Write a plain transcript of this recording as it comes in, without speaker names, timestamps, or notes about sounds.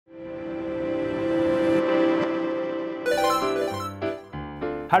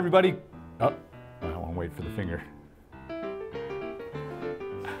Hi everybody. Oh, I want to wait for the finger.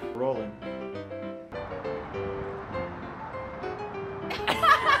 Rolling.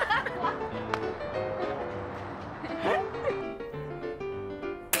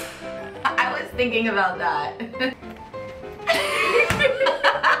 I was thinking about that.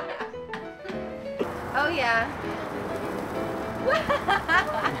 Oh yeah.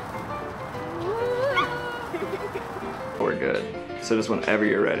 We're good. So just whenever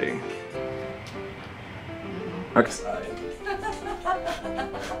you're ready. Okay.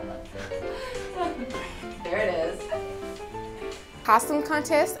 There it is. Costume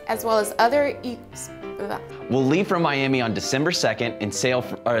contest, as well as other We'll leave from Miami on December 2nd and sail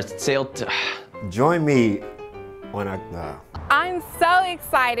to... Join me on I'm so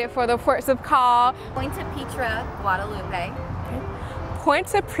excited for the ports of call. Point to Petra, Guadalupe. Point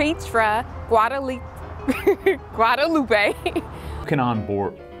to Petra, Guadalupe. Guadalupe. You can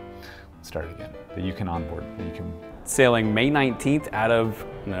onboard. Start it again. That you can onboard. That you can. Sailing May 19th out of,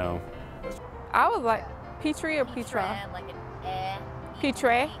 no. I was like, Petrie or Petra? Like an eh.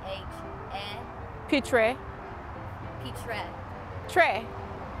 Petre. Petre. Petre. Tre.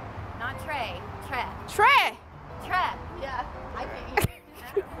 Not Trey. Tre. Tre. Tre. Yeah. I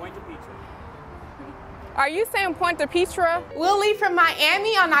think. Point to Petra. Are you saying Point to Petra? We'll leave from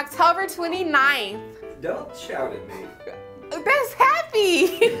Miami on October 29th. Don't shout at me. That's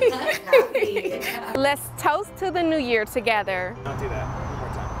happy. That's happy. Let's toast to the new year together. Don't do that. One more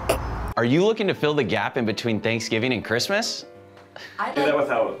time. Are you looking to fill the gap in between Thanksgiving and Christmas? Do that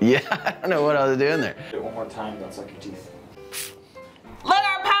without. Yeah, I don't know what I was doing there. Do it one more time, don't suck your teeth. Let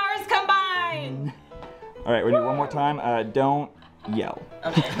our powers combine. All right, we're gonna do it one more time. Don't yell.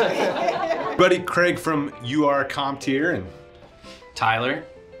 Buddy Craig from URComped here, and Tyler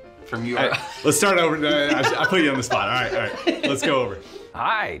from UR. Right, let's start over. I put you on the spot. All right. Let's go over.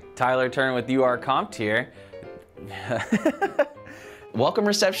 Hi, Tyler Turner with URComped here. Welcome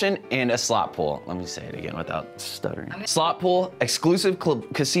reception and a slot pool. Let me say it again without stuttering. Slot pool, exclusive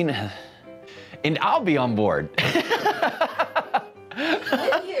club, casino, and I'll be on board.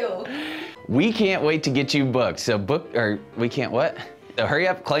 With you. We can't wait to get you booked. So we can't what? So hurry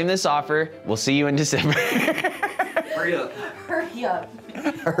up, claim this offer. We'll see you in December. Hurry up. Hurry up.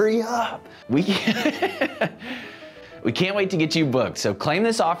 Hurry up. We can't wait to get you booked. So claim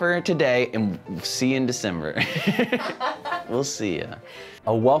this offer today and we'll see you in December. We'll see you.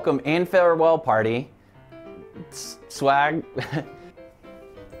 A welcome and farewell party. Swag.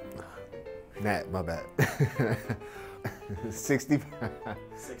 Matt, my bad. 60.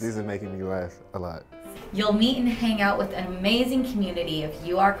 These are making me laugh a lot. You'll meet and hang out with an amazing community of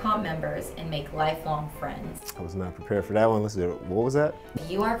URComped members and make lifelong friends. I was not prepared for that one. Let's do it. What was that?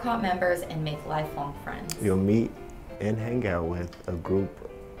 URComped members and make lifelong friends. You'll meet and hang out with a group.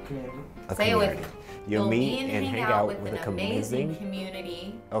 Say it with me. You'll meet and hang out with an a amazing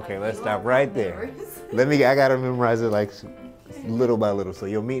community. Okay, of let's stop URComped right there. members. I gotta memorize it like little by little. So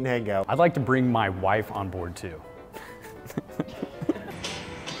you'll meet and hang out. I'd like to bring my wife on board too.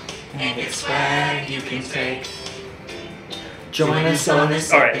 And it's swag you can take. Join us on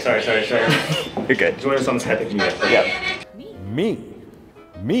this. Alright, sorry. You're good. Join us on this epic music. Yeah. Me.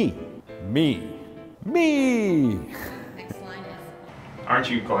 Next line is. Aren't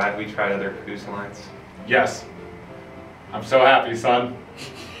you glad we tried other producer lines? Yes. I'm so happy, son.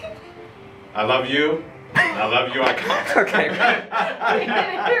 I love you. I love you. I can't. Okay.